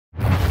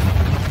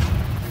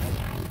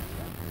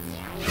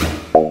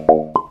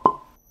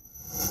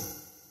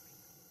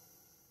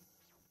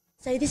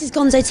So this is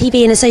Gonzo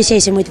TV in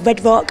association with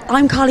Red Rock.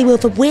 I'm Carly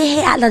Wilford. We're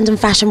here at London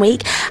Fashion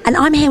Week and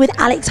I'm here with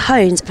Alex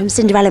Hones from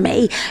Cinderella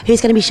Me,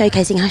 who's going to be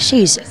showcasing her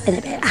shoes in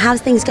a bit.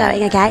 How's things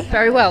going, okay?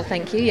 Very well,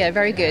 thank you. Yeah,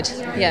 very good.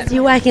 Yeah. So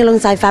you're working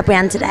alongside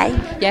Fabryan today?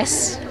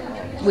 Yes,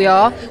 we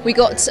are. We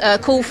got a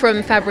call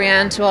from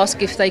Fabryan to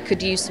ask if they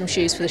could use some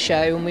shoes for the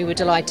show, and we were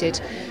delighted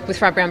with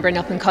Fabryan being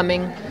up and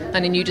coming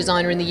and a new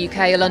designer in the UK,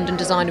 a London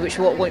designer, which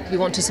what we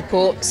want to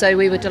support. So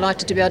we were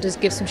delighted to be able to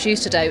give some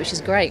shoes today, which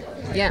is great.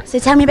 Yeah. So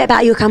tell me a bit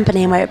about your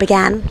company and where it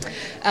began.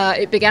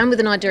 It began with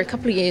an idea a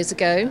couple of years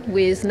ago,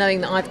 with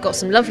knowing that I've got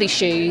some lovely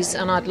shoes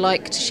and I'd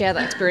like to share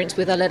that experience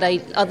with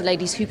other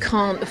ladies who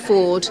can't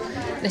afford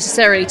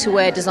necessarily to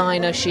wear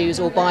designer shoes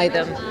or buy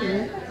them.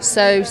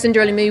 So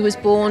Cinderella Me was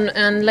born,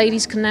 and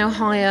ladies can now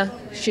hire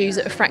shoes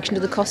at a fraction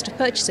of the cost of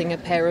purchasing a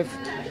pair of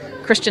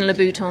Christian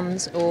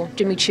Louboutins or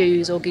Jimmy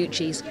Choos or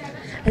Gucci's.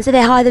 And so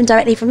they hire them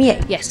directly from you?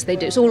 Yes, they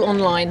do. It's all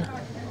online.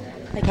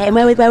 Okay, and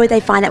where would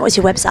they find that? What's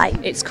your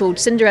website? It's called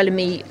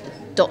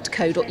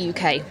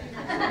cinderellame.co.uk.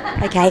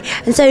 Okay,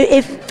 and so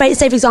if,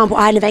 say for example,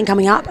 I had an event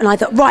coming up and I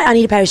thought, right, I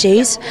need a pair of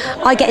shoes,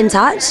 I get in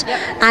touch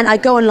and I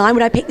go online,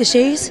 would I pick the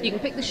shoes? You can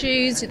pick the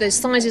shoes, there's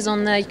sizes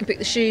on there, you can pick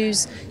the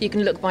shoes, you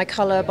can look by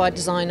colour, by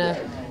designer,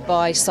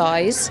 by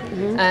size,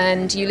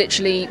 and you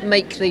literally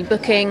make the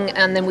booking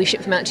and then we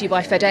ship them out to you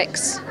by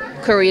FedEx,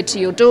 couriered to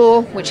your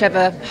door,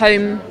 whichever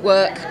home,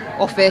 work,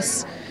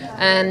 office,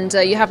 and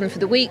you have them for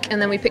the week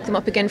and then we pick them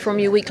up again from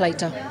you a week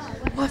later.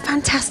 What a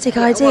fantastic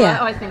idea.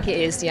 Well, I think it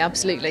is, yeah,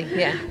 absolutely,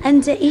 yeah.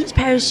 And each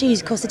pair of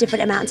shoes costs a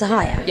different amount to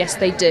hire? Yes,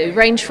 they do.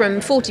 Range from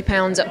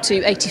 £40 up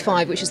to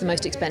 £85, which is the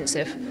most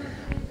expensive.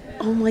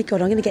 Oh my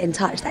God, I'm going to get in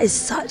touch. That is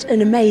such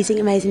an amazing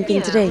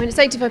thing to do. I mean, it's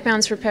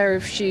 £85 for a pair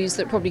of shoes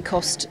that probably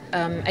cost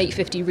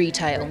 £8.50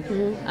 retail,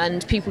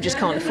 and people just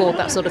can't afford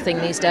that sort of thing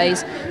these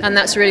days, and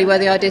that's really where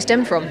the idea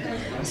stemmed from.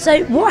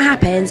 So what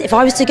happens if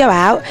I was to go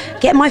out,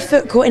 get my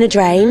foot caught in a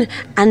drain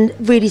and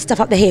really stuff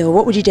up the heel?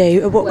 What would you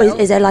do?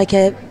 Is there like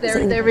a...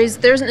 There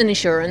isn't an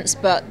insurance,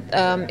 but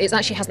it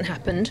actually hasn't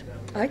happened.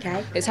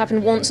 Okay. It's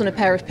happened once on a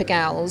pair of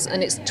Pigalles,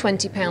 and it's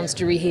 £20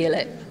 to reheal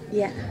it.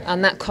 Yeah.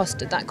 And that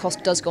cost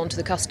does go on to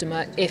the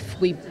customer if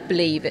we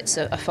believe it's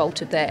a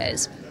fault of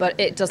theirs. But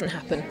it doesn't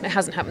happen. It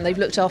hasn't happened. They've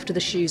looked after the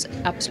shoes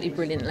absolutely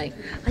brilliantly.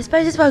 I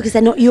suppose as well because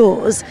they're not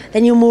yours,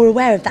 then you're more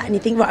aware of that and you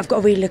think, right, I've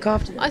got to really look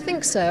after them. I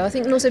think so. I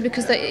think also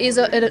because it is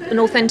an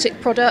authentic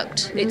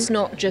product. It's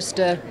not just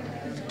a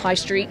high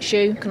street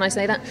shoe, can I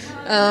say that?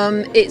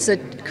 It's a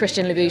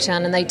Christian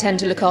Louboutin and they tend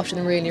to look after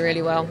them really,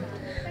 really well.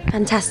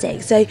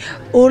 Fantastic. So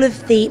all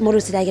of the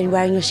models today are going to be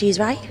wearing your shoes,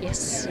 right?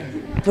 Yes.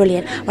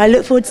 Brilliant. Well, I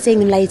look forward to seeing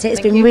them later. It's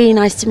been really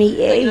nice to meet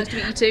you. Nice to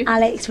meet you too.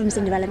 Alex from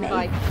Cinderella Me.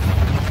 Bye.